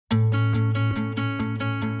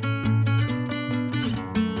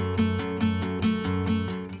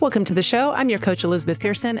Welcome to the show. I'm your coach, Elizabeth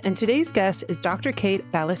Pearson, and today's guest is Dr.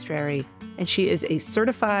 Kate Balestrieri, and she is a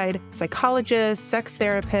certified psychologist, sex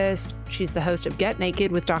therapist. She's the host of Get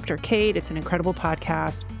Naked with Dr. Kate. It's an incredible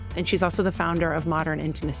podcast. And she's also the founder of Modern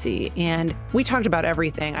Intimacy. And we talked about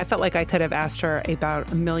everything. I felt like I could have asked her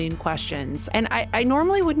about a million questions. And I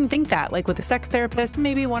normally wouldn't think that, like with a sex therapist,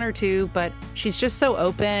 maybe one or two, but she's just so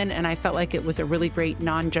open. And I felt like it was a really great,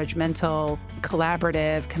 non-judgmental,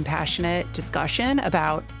 collaborative, compassionate discussion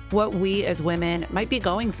about what we as women might be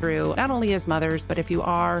going through, not only as mothers, but if you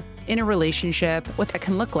are in a relationship, what that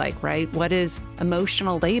can look like, right? What is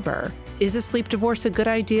emotional labor? Is a sleep divorce a good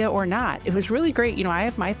idea or not? It was really great. I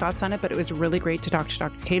have my thoughts on it, but it was really great to talk to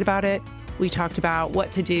Dr. Kate about it. We talked about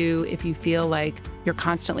what to do if you feel like you're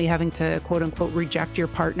constantly having to, quote unquote, reject your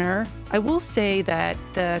partner. I will say that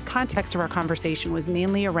the context of our conversation was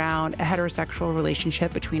mainly around a heterosexual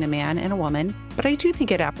relationship between a man and a woman, but I do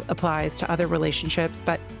think it applies to other relationships.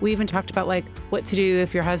 But we even talked about like what to do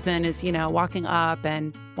if your husband is, walking up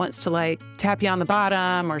and wants to like tap you on the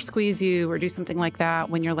bottom or squeeze you or do something like that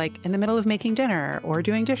when you're like in the middle of making dinner or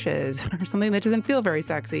doing dishes or something that doesn't feel very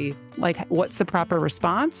sexy. Like, what's the proper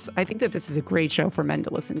response? I think that this is a great show for men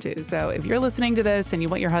to listen to. So if you're listening to this and you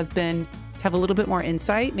want your husband to have a little bit more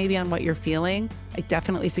insight, maybe on what you're feeling, I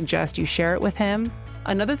definitely suggest you share it with him.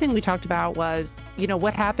 Another thing we talked about was,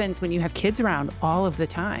 what happens when you have kids around all of the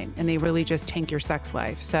time and they really just tank your sex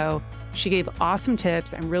life. So she gave awesome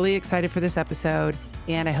tips. I'm really excited for this episode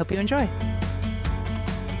and I hope you enjoy.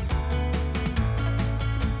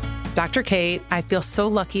 Dr. Kate, I feel so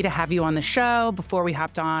lucky to have you on the show. Before we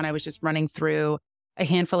hopped on, I was just running through a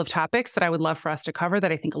handful of topics that I would love for us to cover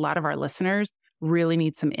that I think a lot of our listeners really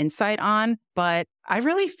need some insight on. But I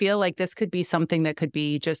really feel like this could be something that could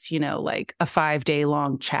be just, like a 5-day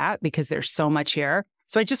long chat because there's so much here.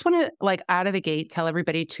 So I just want to out of the gate, tell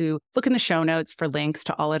everybody to look in the show notes for links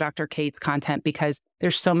to all of Dr. Kate's content because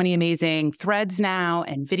there's so many amazing threads now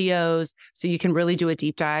and videos. So you can really do a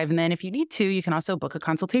deep dive. And then if you need to, you can also book a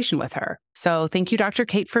consultation with her. So thank you, Dr.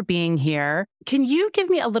 Kate, for being here. Can you give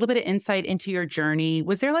me a little bit of insight into your journey?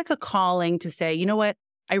 Was there like a calling to say, you know what?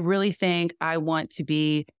 I really think I want to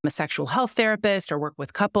be a sexual health therapist or work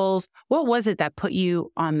with couples. What was it that put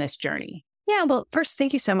you on this journey? Yeah, well, first,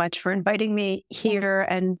 thank you so much for inviting me here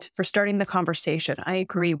and for starting the conversation. I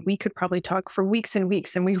agree. We could probably talk for weeks and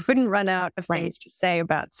weeks and we wouldn't run out of things to say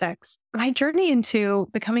about sex. My journey into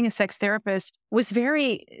becoming a sex therapist was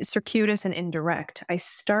very circuitous and indirect. I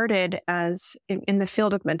started in the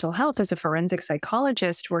field of mental health as a forensic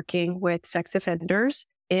psychologist working with sex offenders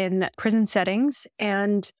in prison settings.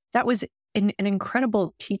 And that was an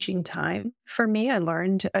incredible teaching time for me. I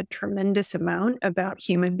learned a tremendous amount about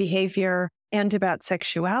human behavior and about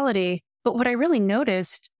sexuality. But what I really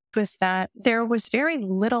noticed was that there was very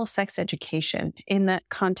little sex education in that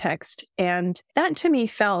context. And that to me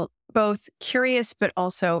felt both curious, but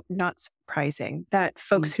also not surprising that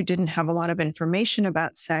folks who didn't have a lot of information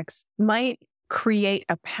about sex might create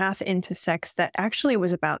a path into sex that actually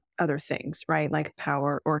was about other things, right? Like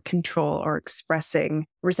power or control or expressing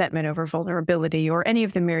resentment over vulnerability or any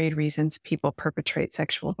of the myriad reasons people perpetrate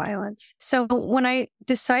sexual violence. So when I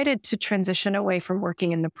decided to transition away from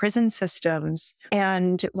working in the prison systems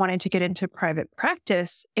and wanted to get into private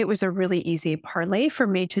practice, it was a really easy parlay for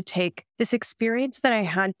me to take this experience that I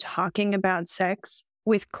had talking about sex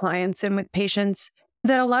with clients and with patients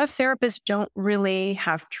that a lot of therapists don't really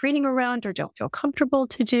have training around or don't feel comfortable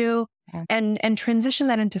to do, and transition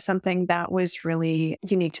that into something that was really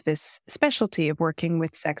unique to this specialty of working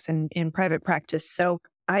with sex in private practice. So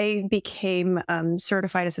I became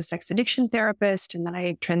certified as a sex addiction therapist, and then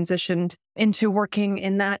I transitioned into working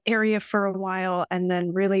in that area for a while, and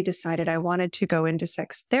then really decided I wanted to go into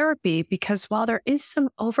sex therapy because while there is some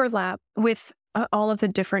overlap with all of the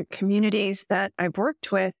different communities that I've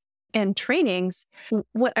worked with, and trainings,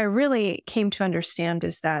 what I really came to understand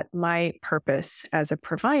is that my purpose as a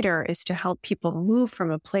provider is to help people move from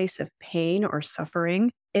a place of pain or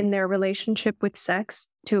suffering in their relationship with sex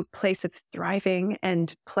to a place of thriving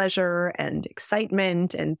and pleasure and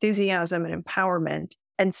excitement, enthusiasm and empowerment.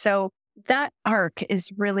 And so that arc is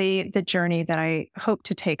really the journey that I hope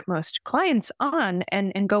to take most clients on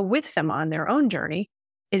and go with them on their own journey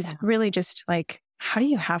is really just like, how do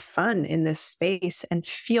you have fun in this space and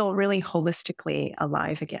feel really holistically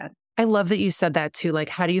alive again? I love that you said that too. Like,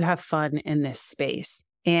 how do you have fun in this space?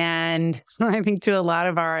 And I think to a lot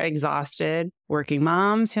of our exhausted working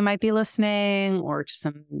moms who might be listening, or to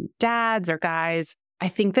some dads or guys, I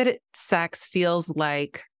think that sex feels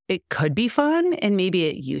like it could be fun and maybe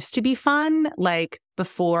it used to be fun, like,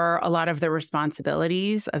 before a lot of the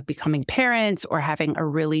responsibilities of becoming parents or having a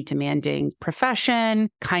really demanding profession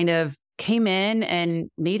kind of came in and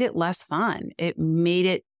made it less fun. It made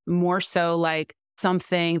it more so like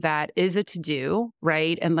something that is a to-do,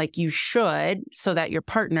 right? And like you should, so that your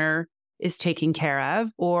partner is taken care of,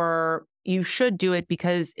 or you should do it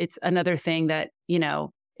because it's another thing that,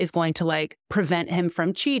 is going to like prevent him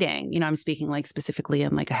from cheating. I'm speaking like specifically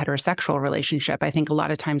in like a heterosexual relationship. I think a lot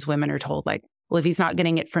of times women are told like, well, if he's not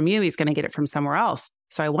getting it from you, he's going to get it from somewhere else.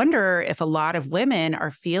 So I wonder if a lot of women are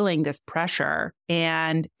feeling this pressure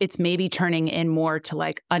and it's maybe turning in more to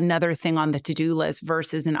like another thing on the to-do list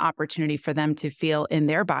versus an opportunity for them to feel in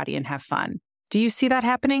their body and have fun. Do you see that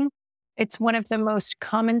happening? It's one of the most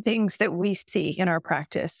common things that we see in our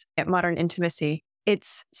practice at Modern Intimacy.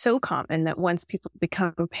 It's so common that once people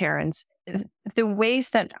become parents, the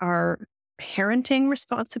ways that our parenting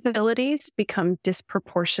responsibilities become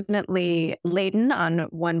disproportionately laden on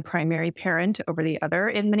one primary parent over the other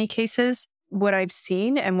in many cases. What I've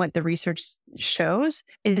seen and what the research shows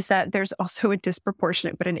is that there's also a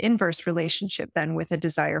disproportionate, but an inverse relationship then with a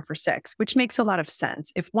desire for sex, which makes a lot of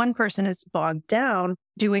sense. If one person is bogged down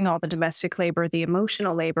doing all the domestic labor, the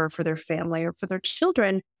emotional labor for their family or for their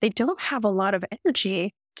children, they don't have a lot of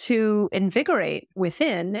energy to invigorate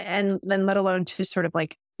within, and then let alone to sort of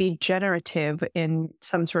like be generative in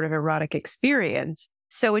some sort of erotic experience.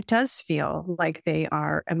 So it does feel like they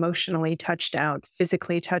are emotionally touched out,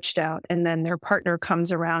 physically touched out, and then their partner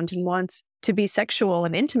comes around and wants to be sexual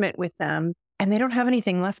and intimate with them, and they don't have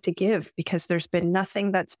anything left to give because there's been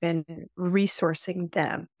nothing that's been resourcing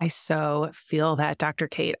them. I so feel that, Dr.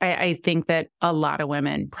 Kate. I think that a lot of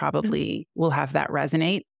women probably will have that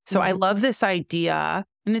resonate. So I love this idea.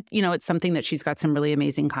 And it's something that she's got some really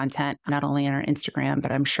amazing content, not only on her Instagram,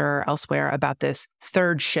 but I'm sure elsewhere, about this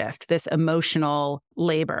third shift, this emotional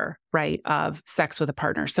labor, right, of sex with a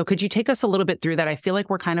partner. So could you take us a little bit through that? I feel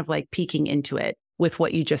like we're kind of like peeking into it with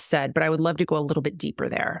what you just said, but I would love to go a little bit deeper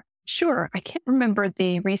there. Sure. I can't remember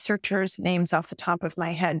the researchers' names off the top of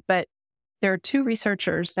my head, but there are two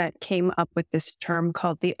researchers that came up with this term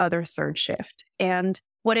called the other third shift. And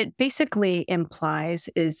what it basically implies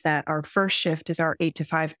is that our first shift is our 8 to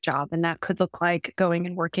 5 job. And that could look like going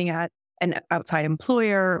and working at an outside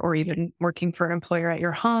employer, or even working for an employer at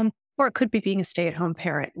your home, or it could be being a stay-at-home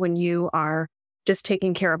parent when you are just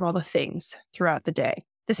taking care of all the things throughout the day.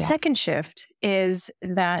 The second shift is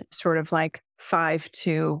that sort of like 5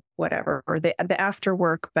 to whatever, or the after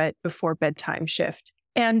work, but before bedtime shift.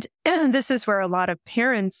 And this is where a lot of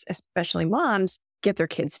parents, especially moms, give their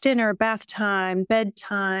kids dinner, bath time,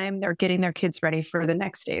 bedtime. They're getting their kids ready for the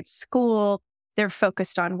next day of school. They're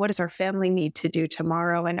focused on what does our family need to do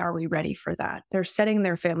tomorrow, and are we ready for that? They're setting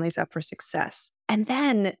their families up for success. And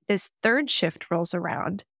then this third shift rolls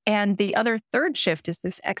around. And the other third shift is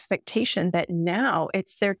this expectation that now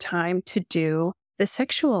it's their time to do the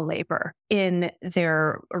sexual labor in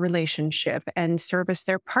their relationship and service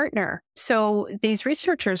their partner. So these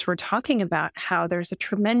researchers were talking about how there's a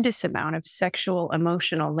tremendous amount of sexual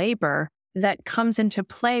emotional labor that comes into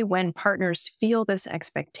play when partners feel this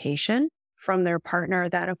expectation from their partner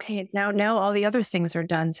that, okay, now all the other things are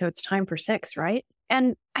done, so it's time for sex, right?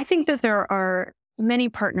 And I think that there are many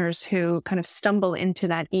partners who kind of stumble into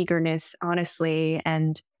that eagerness, honestly,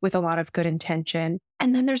 and with a lot of good intention.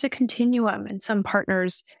 And then there's a continuum, and some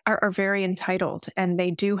partners are very entitled, and they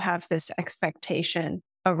do have this expectation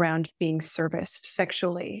around being serviced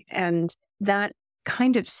sexually. And that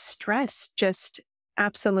kind of stress just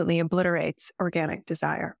absolutely obliterates organic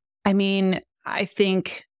desire. I mean, I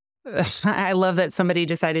think I love that somebody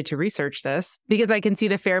decided to research this, because I can see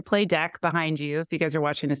the Fair Play deck behind you. If you guys are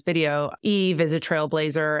watching this video, Eve is a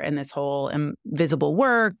trailblazer in this whole invisible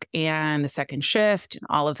work and the second shift and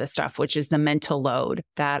all of this stuff, which is the mental load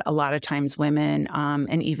that a lot of times women,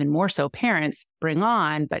 and even more so parents, bring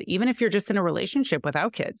on. But even if you're just in a relationship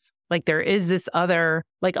without kids, like there is this other,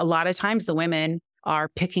 like a lot of times the women are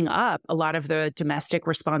picking up a lot of the domestic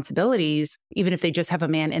responsibilities, even if they just have a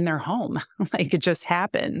man in their home. Like it just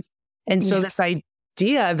happens. And so this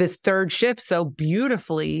idea, this third shift so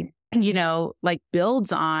beautifully, like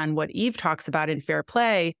builds on what Eve talks about in Fair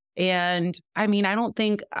Play. And I mean, I don't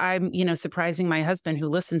think I'm, surprising my husband who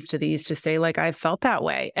listens to these to say like, I've felt that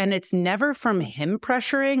way. And it's never from him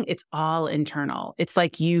pressuring. It's all internal. It's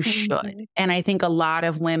like, you should. And I think a lot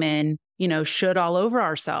of women, should all over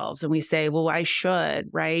ourselves. And we say, well, I should,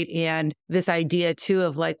 right? And this idea too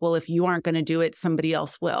of like, well, if you aren't going to do it, somebody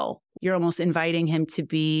else will. you're almost inviting him to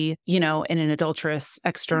be, in an adulterous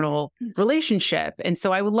external relationship. And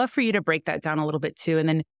so I would love for you to break that down a little bit too.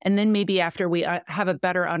 And then maybe after we have a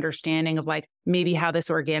better understanding of like maybe how this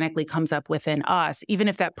organically comes up within us, even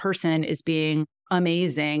if that person is being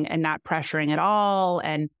amazing and not pressuring at all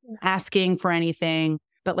and asking for anything,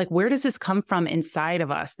 but like, where does this come from inside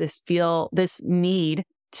of us? This need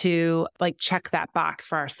to like check that box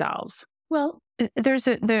for ourselves. Well, there's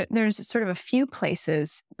sort of a few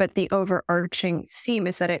places, but the overarching theme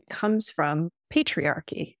is that it comes from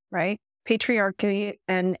patriarchy, right? Patriarchy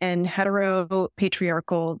and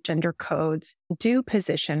heteropatriarchal gender codes do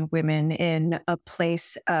position women in a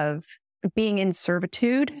place of being in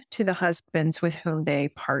servitude to the husbands with whom they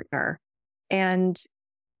partner. And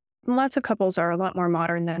lots of couples are a lot more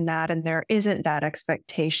modern than that, and there isn't that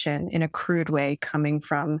expectation in a crude way coming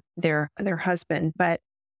from their husband. But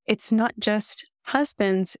it's not just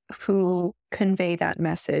husbands who convey that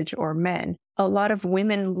message or men. A lot of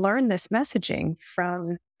women learn this messaging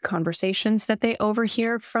from conversations that they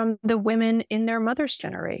overhear from the women in their mother's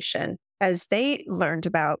generation as they learned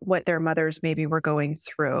about what their mothers maybe were going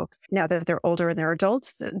through. Now that they're older and they're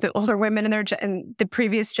adults, the older women in the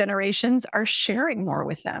previous generations are sharing more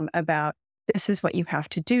with them about this is what you have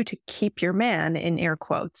to do to keep your man, in air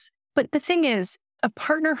quotes. But the thing is, a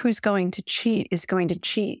partner who's going to cheat is going to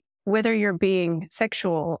cheat, whether you're being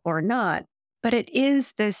sexual or not. But it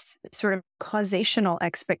is this sort of causational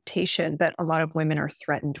expectation that a lot of women are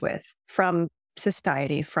threatened with from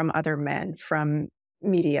society, from other men, from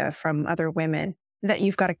media, from other women, that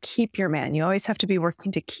you've got to keep your man. You always have to be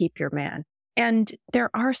working to keep your man. And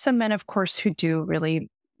there are some men, of course, who do really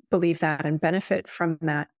believe that and benefit from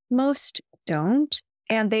that. Most don't.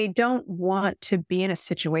 And they don't want to be in a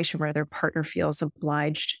situation where their partner feels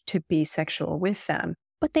obliged to be sexual with them.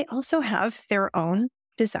 But they also have their own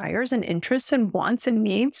desires and interests and wants and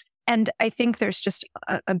needs. And I think there's just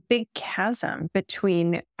a big chasm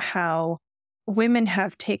between how women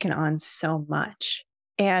have taken on so much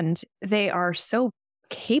and they are so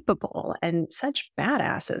capable and such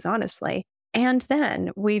badasses, honestly. And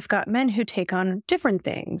then we've got men who take on different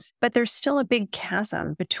things, but there's still a big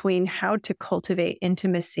chasm between how to cultivate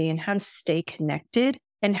intimacy and how to stay connected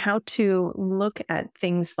and how to look at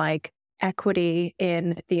things like equity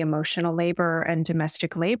in the emotional labor and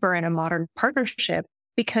domestic labor in a modern partnership.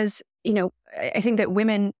 Because, I think that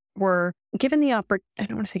women were given the I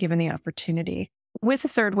don't want to say given the opportunity. With the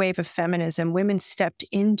third wave of feminism, women stepped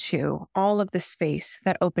into all of the space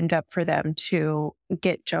that opened up for them to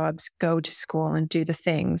get jobs, go to school, and do the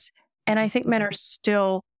things. And I think men are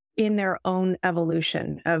still in their own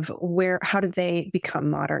evolution of how do they become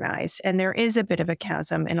modernized? And there is a bit of a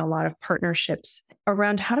chasm in a lot of partnerships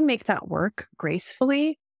around how to make that work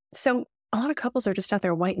gracefully. So a lot of couples are just out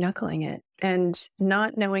there white knuckling it and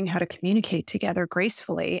not knowing how to communicate together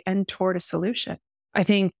gracefully and toward a solution. I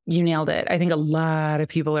think you nailed it. I think a lot of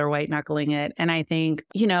people are white knuckling it. And I think,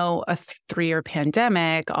 a 3-year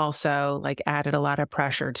pandemic also like added a lot of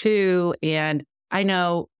pressure too. And I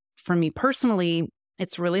know for me personally,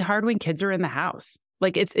 it's really hard when kids are in the house.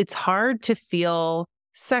 Like it's hard to feel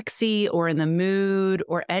sexy or in the mood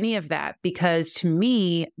or any of that, because to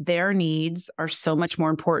me, their needs are so much more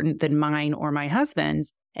important than mine or my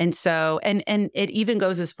husband's. And so, and it even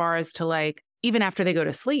goes as far as to like, even after they go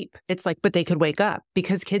to sleep, it's like, but they could wake up,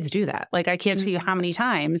 because kids do that. Like, I can't tell you how many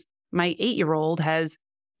times my 8-year-old has,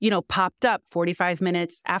 popped up 45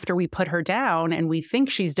 minutes after we put her down and we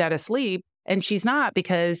think she's dead asleep. And she's not,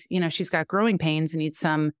 because, she's got growing pains and needs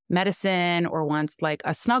some medicine or wants like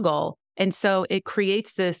a snuggle. And so it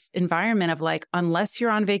creates this environment of like, unless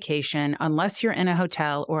you're on vacation, unless you're in a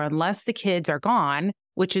hotel, or unless the kids are gone,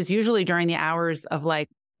 which is usually during the hours of like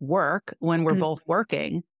work when we're both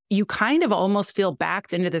working, you kind of almost feel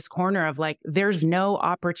backed into this corner of like, there's no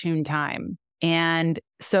opportune time. And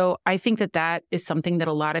so I think that is something that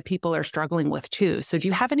a lot of people are struggling with too. So do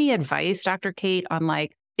you have any advice, Dr. Kate, on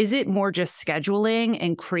like, is it more just scheduling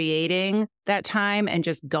and creating that time and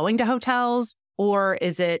just going to hotels? Or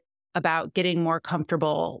is it about getting more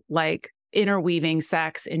comfortable, like interweaving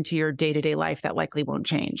sex into your day-to-day life that likely won't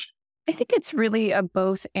change? I think it's really a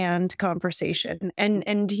both and conversation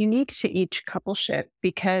and unique to each coupleship,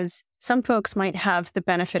 because some folks might have the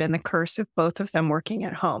benefit and the curse of both of them working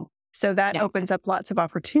at home. So that opens up lots of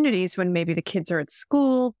opportunities when maybe the kids are at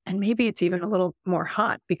school, and maybe it's even a little more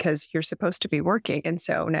hot because you're supposed to be working. And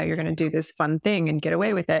so now you're going to do this fun thing and get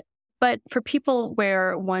away with it. But for people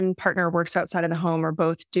where one partner works outside of the home or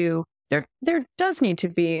both do, there does need to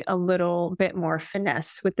be a little bit more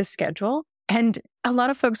finesse with the schedule. And a lot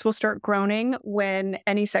of folks will start groaning when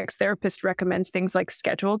any sex therapist recommends things like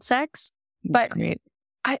scheduled sex. But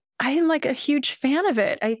I am like a huge fan of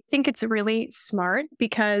it. I think it's really smart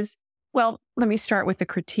because, well, let me start with the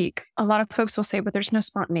critique. A lot of folks will say, but there's no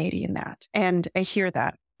spontaneity in that. And I hear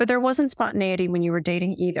that. But there wasn't spontaneity when you were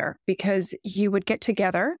dating either, because you would get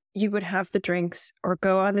together, you would have the drinks or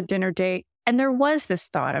go on the dinner date. And there was this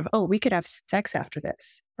thought of, oh, we could have sex after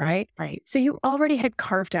this, right? Right. So you already had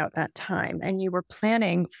carved out that time and you were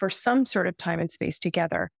planning for some sort of time and space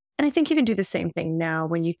together. And I think you can do the same thing now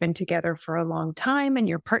when you've been together for a long time and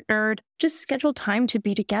you're partnered. Just schedule time to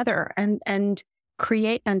be together and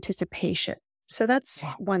create anticipation. So that's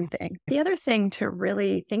one thing. The other thing to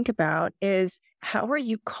really think about is how are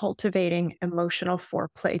you cultivating emotional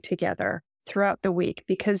foreplay together throughout the week?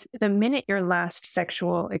 Because the minute your last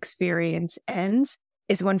sexual experience ends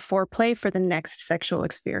is when foreplay for the next sexual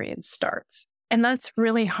experience starts. And that's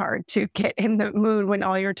really hard to get in the mood when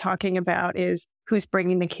all you're talking about is who's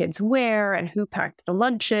bringing the kids where and who packed the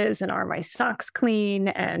lunches and are my socks clean?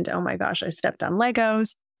 And oh my gosh, I stepped on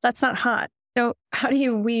Legos. That's not hot. So how do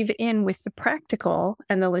you weave in with the practical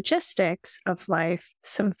and the logistics of life,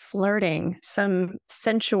 some flirting, some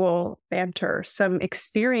sensual banter, some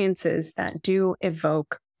experiences that do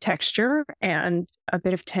evoke texture and a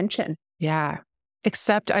bit of tension? Yeah.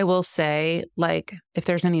 Except I will say, like, if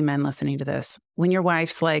there's any men listening to this, when your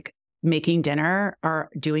wife's like making dinner or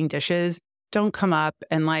doing dishes, don't come up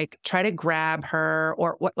and like try to grab her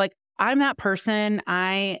or what, like, I'm that person.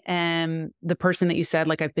 I am the person that you said,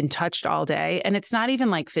 like, I've been touched all day. And it's not even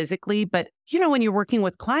like physically, but you know, when you're working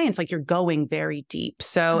with clients, like you're going very deep.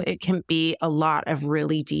 So it can be a lot of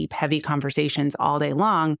really deep, heavy conversations all day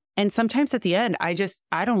long. And sometimes at the end, I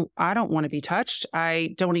don't want to be touched.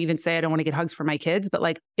 I don't even say I don't want to get hugs for my kids, but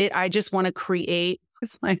like I just want to create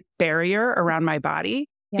this like barrier around my body.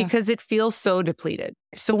 Yeah. Because it feels so depleted.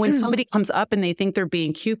 So when somebody comes up and they think they're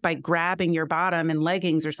being cute by grabbing your bottom in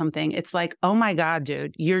leggings or something, it's like, oh my God,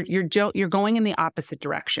 dude, you're going in the opposite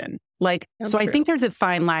direction. Like, so true. I think there's a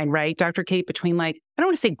fine line, right, Dr. Kate, between like, I don't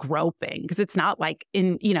want to say groping because it's not like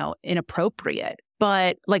inappropriate,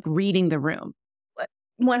 but like reading the room.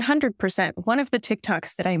 100%. One of the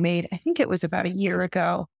TikToks that I made, I think it was about a year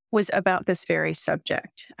ago, was about this very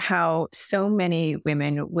subject, how so many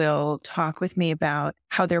women will talk with me about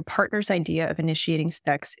how their partner's idea of initiating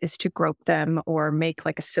sex is to grope them or make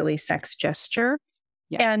like a silly sex gesture.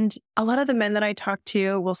 Yeah. And a lot of the men that I talk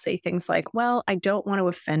to will say things like, well, I don't want to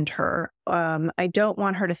offend her. I don't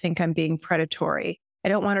want her to think I'm being predatory. I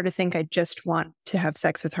don't want her to think I just want to have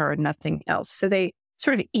sex with her and nothing else. So they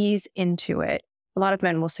sort of ease into it. A lot of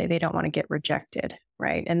men will say they don't want to get rejected,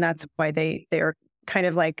 right? And that's why they're kind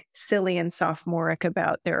of like silly and sophomoric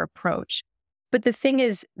about their approach. But the thing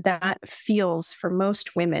is that feels for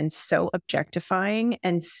most women so objectifying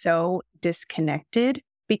and so disconnected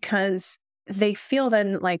because they feel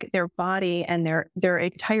then like their body and their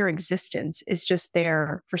entire existence is just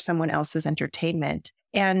there for someone else's entertainment.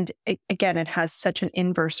 And again, it has such an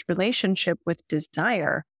inverse relationship with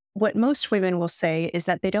desire. What most women will say is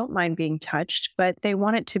that they don't mind being touched, but they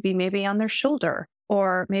want it to be maybe on their shoulder,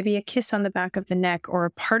 or maybe a kiss on the back of the neck, or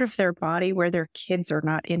a part of their body where their kids are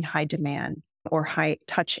not in high demand or high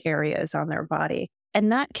touch areas on their body.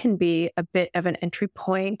 And that can be a bit of an entry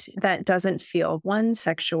point that doesn't feel, one,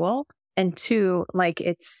 sexual, and two, like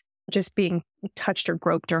it's just being touched or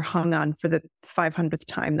groped or hung on for the 500th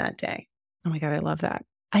time that day. Oh my God, I love that.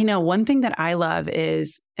 I know one thing that I love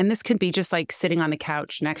is, and this could be just like sitting on the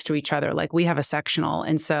couch next to each other. Like we have a sectional.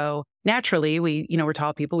 And so naturally we're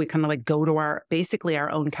tall people. We kind of like go to basically our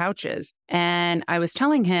own couches. And I was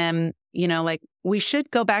telling him, like we should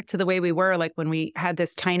go back to the way we were, like when we had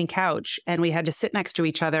this tiny couch and we had to sit next to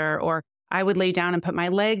each other, or I would lay down and put my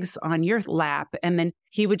legs on your lap. And then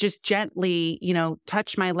he would just gently,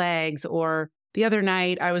 touch my legs. Or the other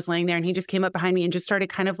night I was laying there and he just came up behind me and just started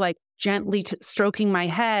kind of like gently stroking my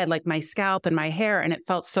head, like my scalp and my hair. And it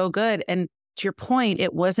felt so good. And to your point,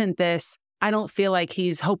 it wasn't this, I don't feel like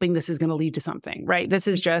he's hoping this is going to lead to something, right? This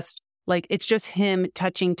is just like, it's just him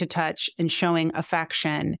touching to touch and showing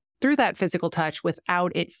affection through that physical touch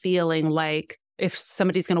without it feeling like if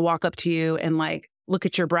somebody's going to walk up to you and like, look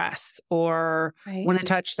at your breasts or want to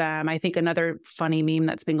touch them. I think another funny meme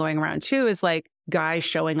that's been going around too is like guys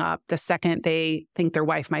showing up the second they think their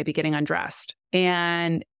wife might be getting undressed.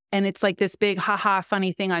 And it's like this big haha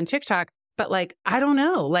funny thing on TikTok, but like, I don't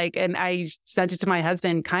know, like, and I sent it to my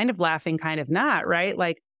husband kind of laughing, kind of not, right?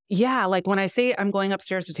 Like, yeah, like when I say I'm going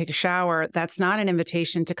upstairs to take a shower, that's not an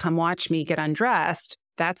invitation to come watch me get undressed.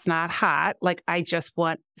 That's not hot. Like,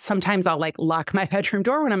 sometimes I'll like lock my bedroom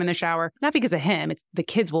door when I'm in the shower, not because of him. It's the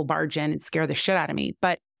kids will barge in and scare the shit out of me.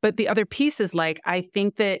 But the other piece is like, I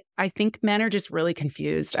think men are just really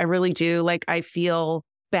confused. I really do. Like, I feel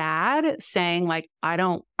bad saying like, I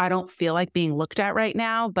don't feel like being looked at right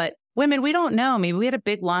now. But women, we don't know. Maybe we had a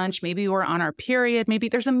big lunch. Maybe we're on our period. Maybe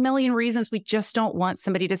there's a million reasons we just don't want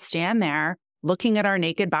somebody to stand there looking at our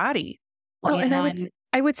naked body. Well, and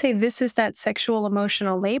I would say this is that sexual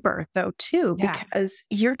emotional labor though, too, Yeah. because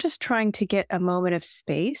you're just trying to get a moment of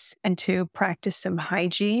space and to practice some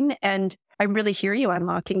hygiene. And I really hear you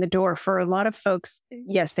unlocking the door for a lot of folks.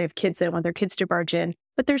 Yes, they have kids. They don't want their kids to barge in,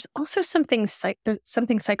 but there's also something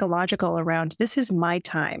psychological around this is my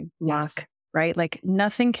time, lock, Yes. right? Like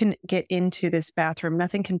nothing can get into this bathroom.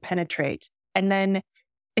 Nothing can penetrate. And then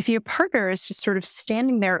if your partner is just sort of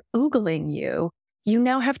standing there oogling you, you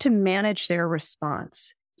now have to manage their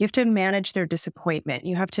response. You have to manage their disappointment.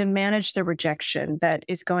 You have to manage the rejection that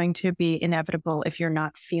is going to be inevitable if you're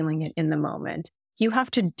not feeling it in the moment. You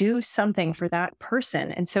have to do something for that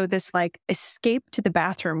person. And so this like escape to the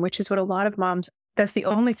bathroom, which is what a lot of moms, that's the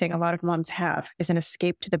only thing a lot of moms have is an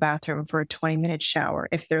escape to the bathroom for a 20-minute shower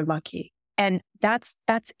if they're lucky. And that's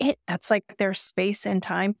it. That's like their space and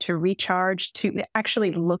time to recharge, to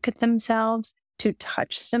actually look at themselves, to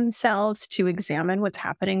touch themselves, to examine what's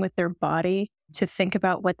happening with their body, to think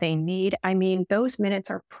about what they need. I mean, those minutes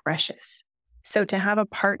are precious. So to have a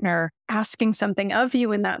partner asking something of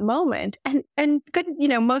you in that moment and good,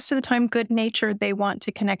 most of the time, good natured, they want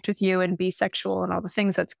to connect with you and be sexual and all the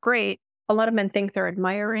things. That's great. A lot of men think they're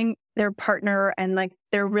admiring their partner and like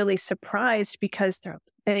they're really surprised because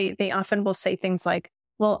they often will say things like,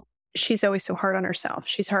 well, she's always so hard on herself.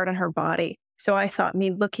 She's hard on her body. So I thought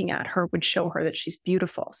me looking at her would show her that she's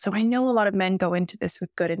beautiful. So I know a lot of men go into this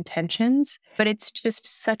with good intentions, but it's just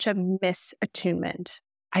such a misattunement.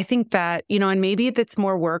 I think that, and maybe that's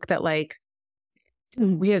more work that like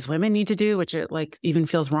we as women need to do, which it like even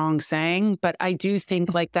feels wrong saying. But I do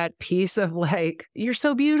think like that piece of like, you're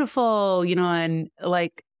so beautiful, and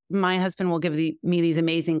like my husband will give me these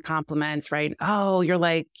amazing compliments, right? Oh, you're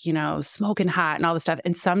like, smoking hot and all this stuff.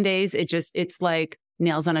 And some days it's like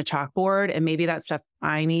nails on a chalkboard. And maybe that stuff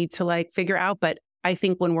I need to like figure out. But I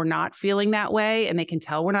think when we're not feeling that way and they can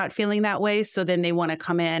tell we're not feeling that way, so then they want to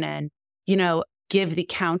come in and, give the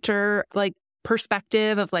counter like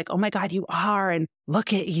perspective of like, oh my God, you are, and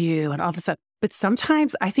look at you and all this stuff. But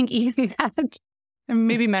sometimes I think even that, and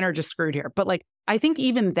maybe men are just screwed here, but like, I think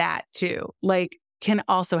even that too, like can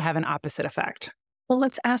also have an opposite effect. Well,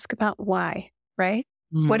 let's ask about why, right?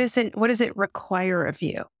 Mm. What does it require of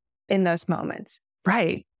you in those moments?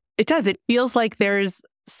 Right. It does. It feels like there's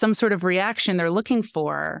some sort of reaction they're looking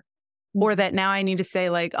for, or that now I need to say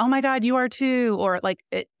like, oh my God, you are too. Or like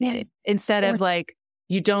instead of like,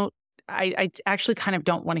 you don't, I actually kind of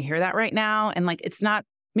don't want to hear that right now. And like, it's not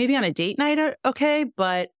maybe on a date night, okay,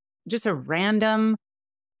 but just a random,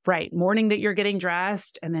 morning that you're getting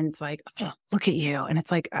dressed. And then it's like, oh, look at you. And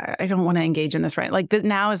it's like, I don't want to engage in this right. Like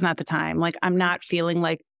now is not the time. Like, I'm not feeling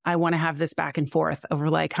like I want to have this back and forth over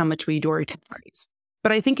like how much we do our tent parties.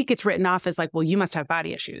 But I think it gets written off as like, well, you must have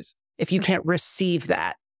body issues if you can't receive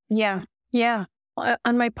that. Yeah. Yeah.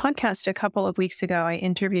 On my podcast a couple of weeks ago, I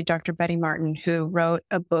interviewed Dr. Betty Martin, who wrote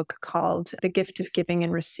a book called The Gift of Giving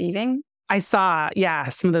and Receiving. I saw,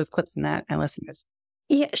 some of those clips in that. I listened to this.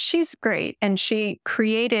 Yeah, she's great. And she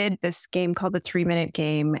created this game called the 3-Minute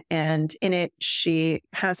Game. And in it, she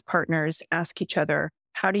has partners ask each other,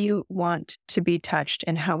 how do you want to be touched?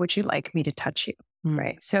 And how would you like me to touch you?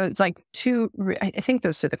 Right. So it's like I think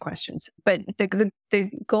those are the questions. But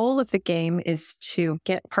the goal of the game is to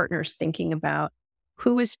get partners thinking about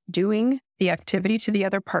who is doing the activity to the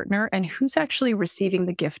other partner and who's actually receiving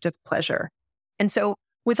the gift of pleasure. And so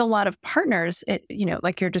with a lot of partners,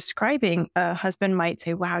 like you're describing, a husband might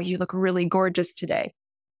say, wow, you look really gorgeous today.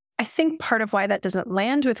 I think part of why that doesn't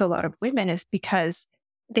land with a lot of women is because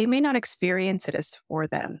they may not experience it as for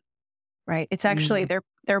them. Right. It's actually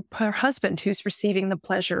their husband who's receiving the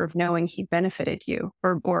pleasure of knowing he benefited you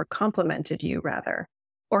or complimented you rather,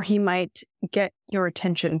 or he might get your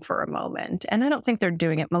attention for a moment. And I don't think they're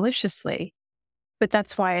doing it maliciously, but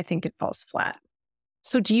that's why I think it falls flat.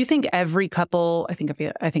 So do you think every couple, I think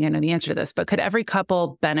I know the answer to this, but could every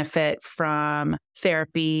couple benefit from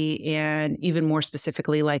therapy and even more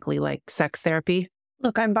specifically likely like sex therapy?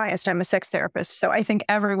 Look, I'm biased. I'm a sex therapist. So I think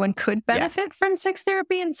everyone could benefit from sex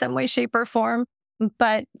therapy in some way, shape, or form.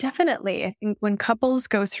 But definitely, I think when couples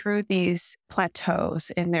go through these plateaus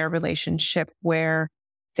in their relationship where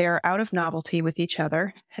they're out of novelty with each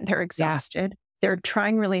other, they're exhausted, they're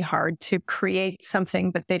trying really hard to create something,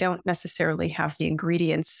 but they don't necessarily have the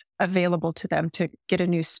ingredients available to them to get a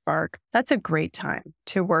new spark. That's a great time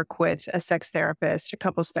to work with a sex therapist, a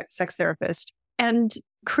couples sex therapist, and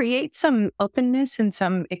create some openness and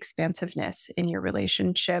some expansiveness in your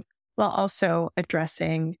relationship. while also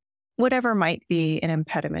addressing whatever might be an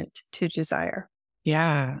impediment to desire.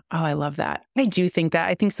 Yeah. Oh, I love that. I do think that.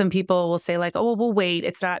 I think some people will say like, oh, well, we'll wait.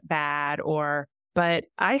 It's not bad. But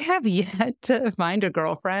I have yet to find a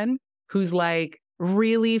girlfriend who's like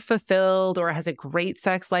really fulfilled or has a great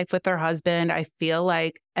sex life with their husband. I feel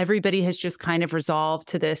like everybody has just kind of resolved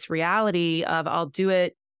to this reality of I'll do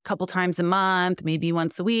it a couple times a month, maybe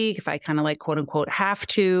once a week if I kind of like quote unquote have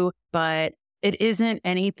to, but it isn't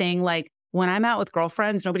anything like when I'm out with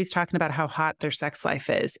girlfriends, nobody's talking about how hot their sex life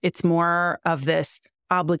is. It's more of this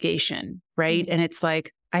obligation, right? And it's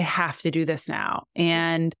like, I have to do this now.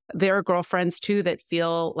 And there are girlfriends too that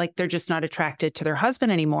feel like they're just not attracted to their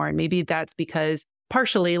husband anymore. And maybe that's because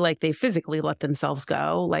partially like they physically let themselves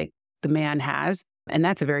go, like the man has. And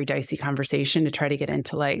that's a very dicey conversation to try to get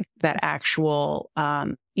into like that actual,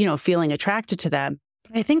 feeling attracted to them.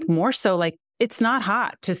 But I think more so like it's not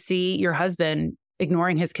hot to see your husband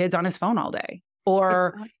ignoring his kids on his phone all day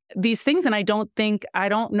or these things. And I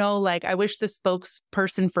don't know, like I wish the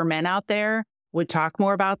spokesperson for men out there would talk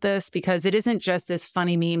more about this because it isn't just this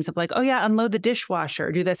funny memes of like, oh yeah, unload the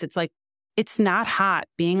dishwasher, do this. It's like, it's not hot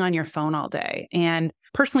being on your phone all day. And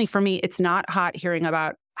personally for me, it's not hot hearing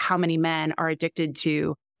about how many men are addicted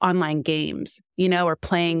to online games, or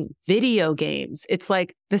playing video games. It's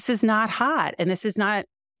like, this is not hot. And this is not,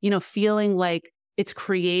 feeling like it's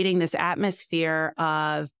creating this atmosphere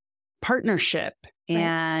of partnership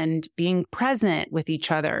and being present with each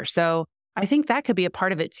other. So I think that could be a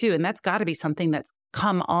part of it too. And that's got to be something that's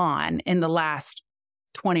come on in the last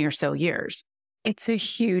 20 or so years. It's a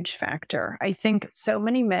huge factor. I think so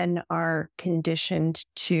many men are conditioned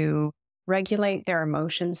to regulate their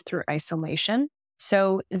emotions through isolation.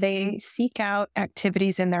 So they seek out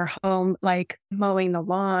activities in their home, like mowing the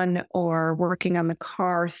lawn or working on the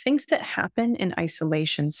car, things that happen in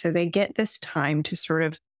isolation. So they get this time to sort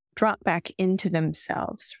of drop back into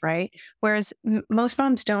themselves, right? Whereas most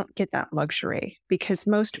moms don't get that luxury because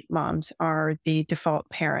most moms are the default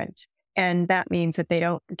parent. And that means that they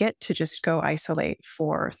don't get to just go isolate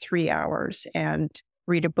for 3 hours and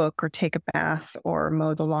read a book or take a bath or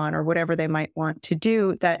mow the lawn or whatever they might want to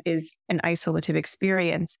do. That is an isolative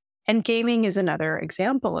experience. And gaming is another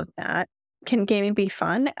example of that. Can gaming be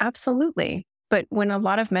fun? Absolutely. But when a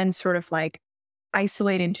lot of men sort of like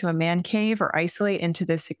isolate into a man cave or isolate into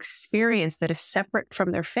this experience that is separate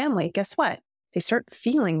from their family, guess what? They start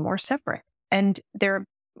feeling more separate. And their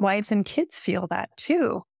wives and kids feel that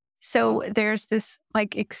too. So there's this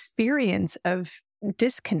like experience of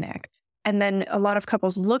disconnect. And then a lot of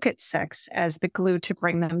couples look at sex as the glue to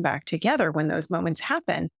bring them back together when those moments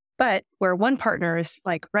happen. But where one partner is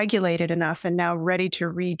like regulated enough and now ready to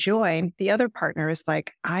rejoin, the other partner is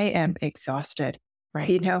like, I am exhausted.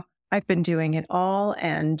 Right. I've been doing it all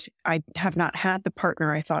and I have not had the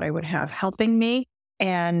partner I thought I would have helping me.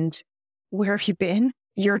 And where have you been?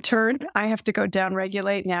 Your turn. I have to go down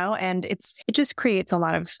regulate now. And it just creates a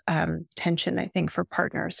lot of tension, I think, for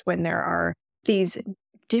partners when there are these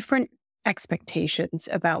different expectations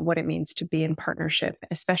about what it means to be in partnership,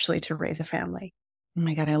 especially to raise a family. Oh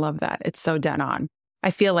my God, I love that. It's so dead on.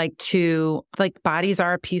 I feel like too, like bodies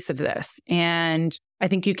are a piece of this. And I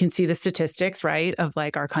think you can see the statistics, right? Of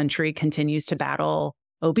like our country continues to battle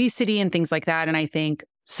obesity and things like that. And I think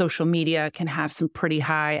social media can have some pretty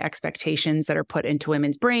high expectations that are put into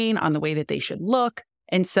women's brain on the way that they should look.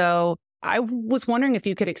 And so I was wondering if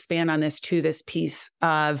you could expand on this too, this piece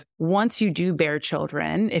of once you do bear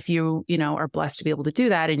children, if you, are blessed to be able to do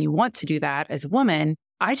that and you want to do that as a woman,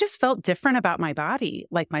 I just felt different about my body.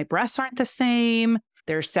 Like my breasts aren't the same.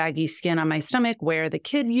 There's saggy skin on my stomach where the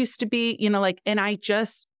kid used to be, and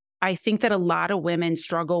I think that a lot of women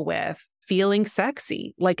struggle with feeling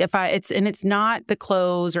sexy. Like it's not the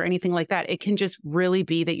clothes or anything like that. It can just really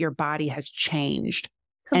be that your body has changed.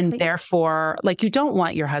 Completely. And therefore, like you don't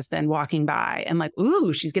want your husband walking by and like,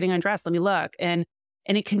 ooh, she's getting undressed. Let me look. And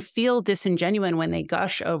it can feel disingenuous when they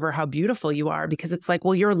gush over how beautiful you are because it's like,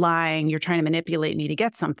 well, you're lying. You're trying to manipulate me to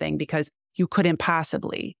get something because you couldn't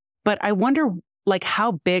possibly. But I wonder like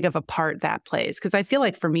how big of a part that plays. Because I feel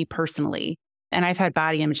like for me personally, and I've had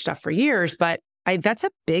body image stuff for years, but that's a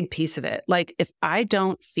big piece of it. Like if I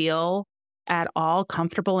don't feel at all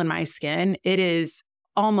comfortable in my skin, it is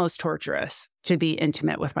almost torturous to be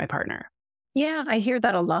intimate with my partner. Yeah, I hear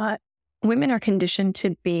that a lot. Women are conditioned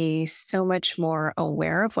to be so much more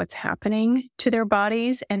aware of what's happening to their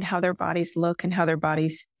bodies and how their bodies look and how their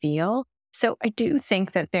bodies feel. So I do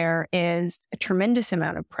think that there is a tremendous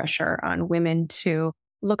amount of pressure on women to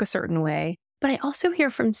look a certain way, But I also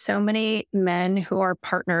hear from so many men who are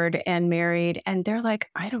partnered and married, and they're like,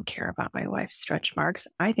 I don't care about my wife's stretch marks.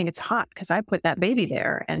 I think it's hot because I put that baby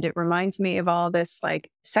there. And it reminds me of all this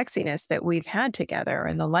like sexiness that we've had together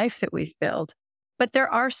and the life that we've built. But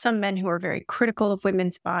there are some men who are very critical of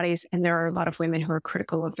women's bodies, and there are a lot of women who are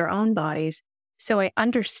critical of their own bodies. So I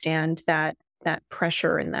understand that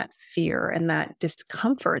pressure and that fear and that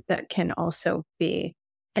discomfort that can also be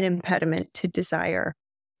an impediment to desire.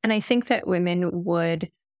 And I think that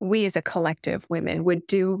we as a collective, women would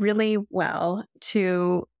do really well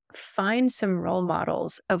to find some role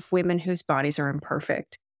models of women whose bodies are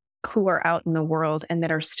imperfect, who are out in the world and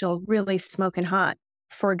that are still really smoking hot.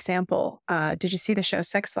 For example, did you see the show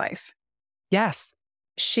Sex Life? Yes.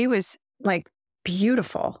 She was like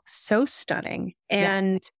beautiful, so stunning,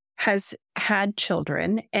 and has had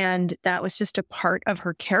children. And that was just a part of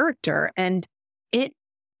her character. And it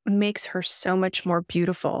makes her so much more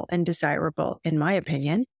beautiful and desirable, in my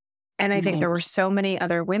opinion. And I think there were so many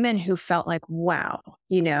other women who felt like, wow,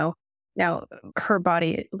 now her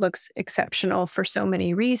body looks exceptional for so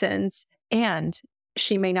many reasons. And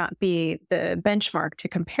she may not be the benchmark to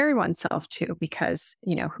compare oneself to because,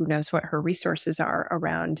 who knows what her resources are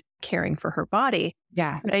around caring for her body.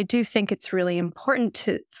 Yeah. But I do think it's really important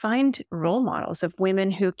to find role models of women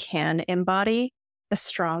who can embody a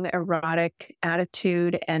strong erotic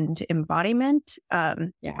attitude and embodiment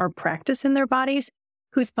or practice in their bodies,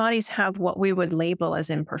 whose bodies have what we would label as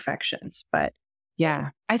imperfections. But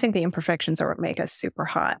I think the imperfections are what make us super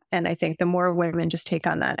hot. And I think the more women just take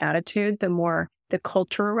on that attitude, the more the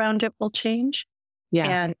culture around it will change.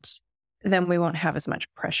 Yeah. And then we won't have as much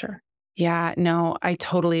pressure. Yeah, no, I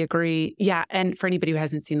totally agree. Yeah. And for anybody who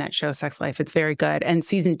hasn't seen that show, Sex Life, it's very good. And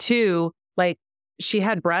season 2, she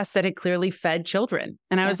had breasts that had clearly fed children.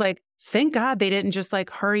 And I was like, thank God they didn't just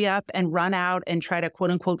hurry up and run out and try to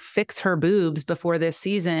quote unquote fix her boobs before this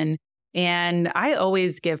season. And I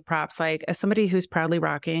always give props, as somebody who's proudly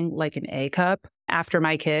rocking an A cup after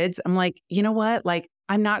my kids, I'm like, you know what?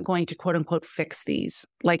 I'm not going to quote unquote fix these.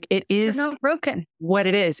 It is not broken. What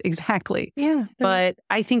it is. Exactly. Yeah. But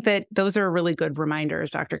I think that those are really good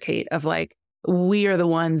reminders, Dr. Kate, of we are the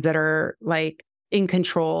ones that are in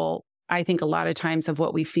control. I think a lot of times of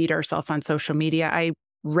what we feed ourselves on social media. I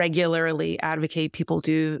regularly advocate people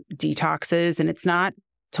do detoxes, and it's not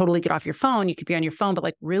totally get off your phone. You could be on your phone,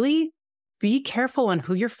 but really be careful on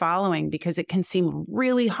who you're following, because it can seem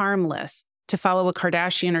really harmless to follow a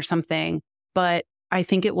Kardashian or something. But I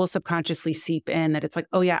think it will subconsciously seep in that it's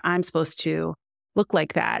oh yeah, I'm supposed to look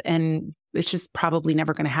like that. And it's just probably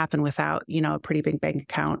never going to happen without, a pretty big bank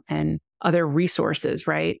account and other resources,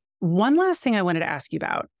 right? One last thing I wanted to ask you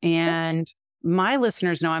about, and my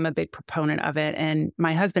listeners know I'm a big proponent of it, and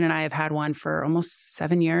my husband and I have had one for almost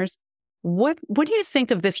 7 years. What do you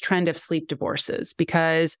think of this trend of sleep divorces?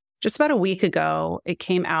 Because just about a week ago, it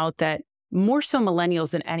came out that more so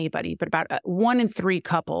millennials than anybody, but about 1 in 3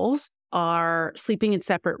 couples are sleeping in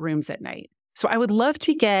separate rooms at night. So I would love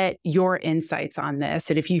to get your insights on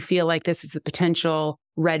this. And if you feel like this is a potential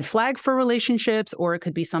red flag for relationships, or it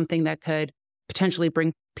could be something that could potentially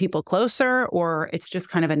bring people closer, or it's just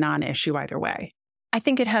kind of a non-issue either way. I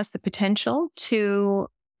think it has the potential to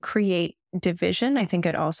create division. I think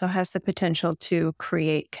it also has the potential to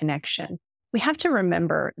create connection. We have to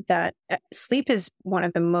remember that sleep is one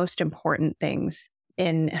of the most important things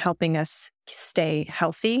in helping us stay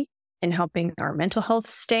healthy, in helping our mental health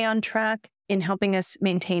stay on track, in helping us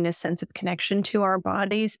maintain a sense of connection to our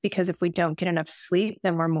bodies. Because if we don't get enough sleep,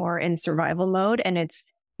 then we're more in survival mode, and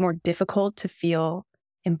it's more difficult to feel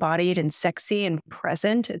embodied and sexy and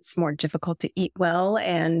present. It's more difficult to eat well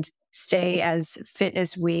and stay as fit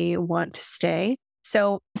as we want to stay.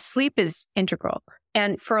 So sleep is integral.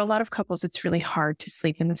 And for a lot of couples, it's really hard to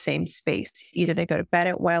sleep in the same space. Either they go to bed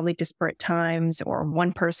at wildly disparate times, or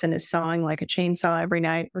one person is sawing like a chainsaw every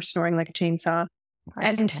night or snoring like a chainsaw.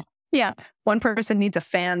 And one person needs a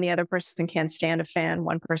fan. The other person can't stand a fan.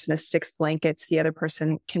 One person has 6 blankets. The other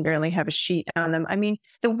person can barely have a sheet on them. I mean,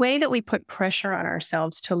 the way that we put pressure on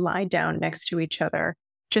ourselves to lie down next to each other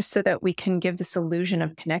just so that we can give this illusion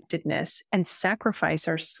of connectedness and sacrifice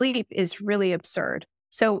our sleep is really absurd.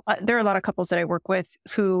 So there are a lot of couples that I work with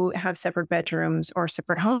who have separate bedrooms or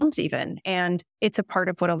separate homes even. And it's a part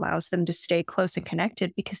of what allows them to stay close and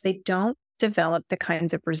connected, because they don't develop the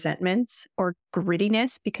kinds of resentments or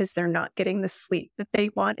grittiness because they're not getting the sleep that they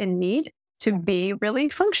want and need to be really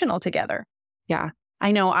functional together. Yeah.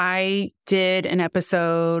 I know I did an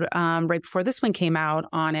episode right before this one came out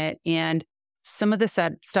on it. And some of the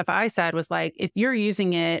stuff I said was if you're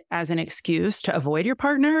using it as an excuse to avoid your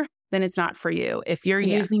partner, then it's not for you. If you're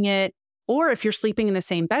using it Or if you're sleeping in the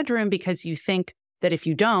same bedroom because you think that if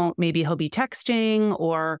you don't, maybe he'll be texting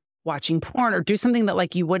or watching porn or do something that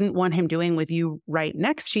like you wouldn't want him doing with you right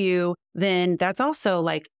next to you, then that's also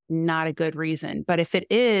like not a good reason. But if it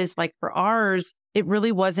is, like for ours, it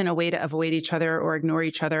really wasn't a way to avoid each other or ignore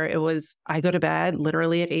each other. It was, I go to bed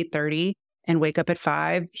literally at 8:30 and wake up at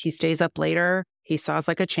 5. He stays up later. He saws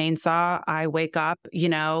like a chainsaw. I wake up,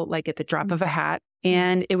 like at the drop of a hat.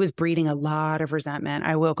 And it was breeding a lot of resentment.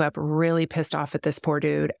 I woke up really pissed off at this poor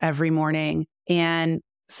dude every morning. And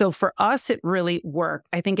so for us, it really worked.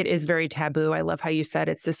 I think it is very taboo. I love how you said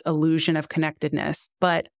it's this illusion of connectedness.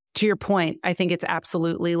 But to your point, I think it's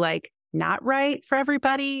absolutely like not right for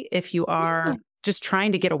everybody if you are just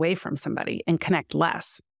trying to get away from somebody and connect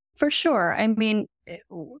less. For sure. I mean,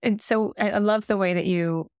 and so I love the way that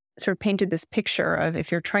you sort of painted this picture of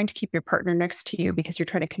if you're trying to keep your partner next to you because you're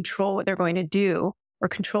trying to control what they're going to do or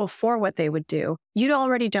control for what they would do, you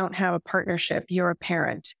already don't have a partnership. You're a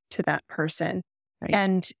parent to that person. Right.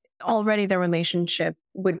 And already the relationship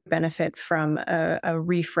would benefit from a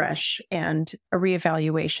refresh and a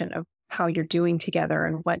reevaluation of how you're doing together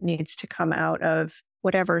and what needs to come out of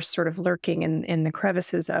whatever's sort of lurking in the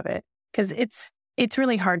crevices of it. Because it's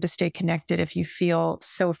really hard to stay connected if you feel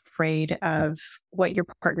so afraid of what your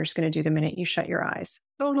partner's going to do the minute you shut your eyes.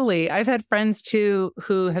 Totally. I've had friends too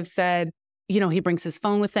who have said, he brings his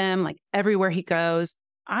phone with him, like everywhere he goes.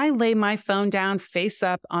 I lay my phone down face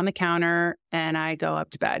up on the counter and I go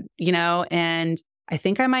up to bed, and I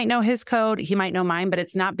think I might know his code. He might know mine, but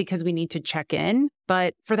it's not because we need to check in.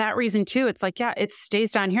 But for that reason too, it's like, yeah, it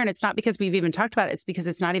stays down here. And it's not because we've even talked about it. It's because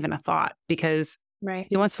it's not even a thought because right.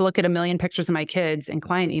 He wants to look at a million pictures of my kids and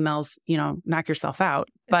client emails, knock yourself out.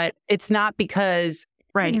 But it's not because,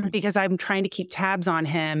 because I'm trying to keep tabs on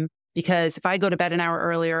him because if I go to bed an hour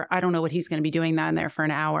earlier, I don't know what he's going to be doing down there for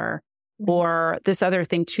an hour. Or this other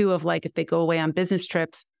thing too of like, if they go away on business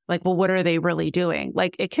trips, like, well, what are they really doing?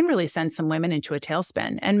 Like it can really send some women into a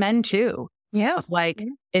tailspin and men too. Yeah. Of like,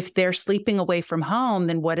 if they're sleeping away from home,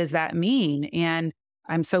 then what does that mean? And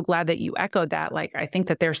I'm so glad that you echoed that. Like, I think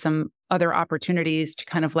that there's some other opportunities to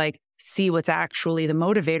kind of like see what's actually the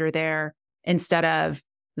motivator there instead of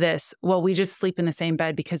this, well, we just sleep in the same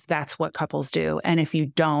bed because that's what couples do. And if you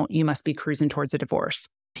don't, you must be cruising towards a divorce.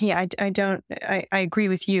 Yeah, I agree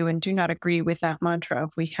with you and do not agree with that mantra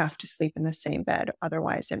of we have to sleep in the same bed.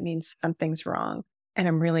 Otherwise, it means something's wrong. And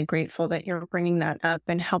I'm really grateful that you're bringing that up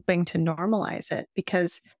and helping to normalize it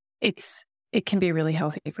because it can be really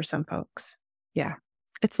healthy for some folks. Yeah,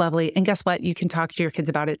 it's lovely. And guess what? You can talk to your kids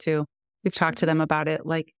about it too. We've talked to them about it.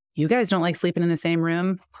 Like, you guys don't like sleeping in the same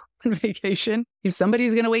room on vacation. If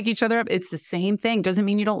somebody's going to wake each other up, it's the same thing. Doesn't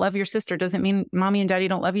mean you don't love your sister. Doesn't mean mommy and daddy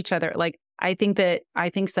don't love each other. Like, I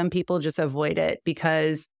think some people just avoid it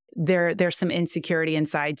because there's some insecurity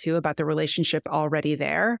inside too about the relationship already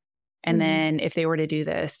there. And then if they were to do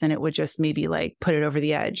this, then it would just maybe like put it over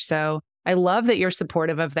the edge. So I love that you're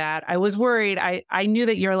supportive of that. I was worried. I knew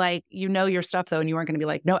that you're like, your stuff though, and you weren't going to be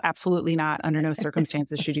like, no, absolutely not. Under no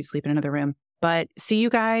circumstances should you sleep in another room. But see, you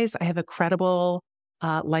guys, I have a credible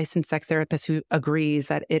licensed sex therapist who agrees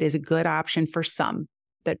that it is a good option for some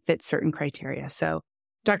that fits certain criteria. So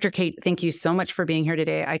Dr. Kate, thank you so much for being here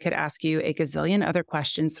today. I could ask you a gazillion other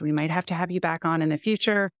questions, so we might have to have you back on in the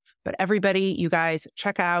future. But everybody, you guys,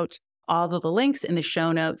 check out all of the links in the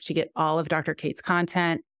show notes to get all of Dr. Kate's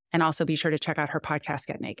content. And also be sure to check out her podcast,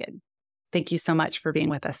 Get Naked. Thank you so much for being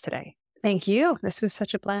with us today. Thank you. This was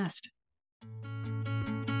such a blast.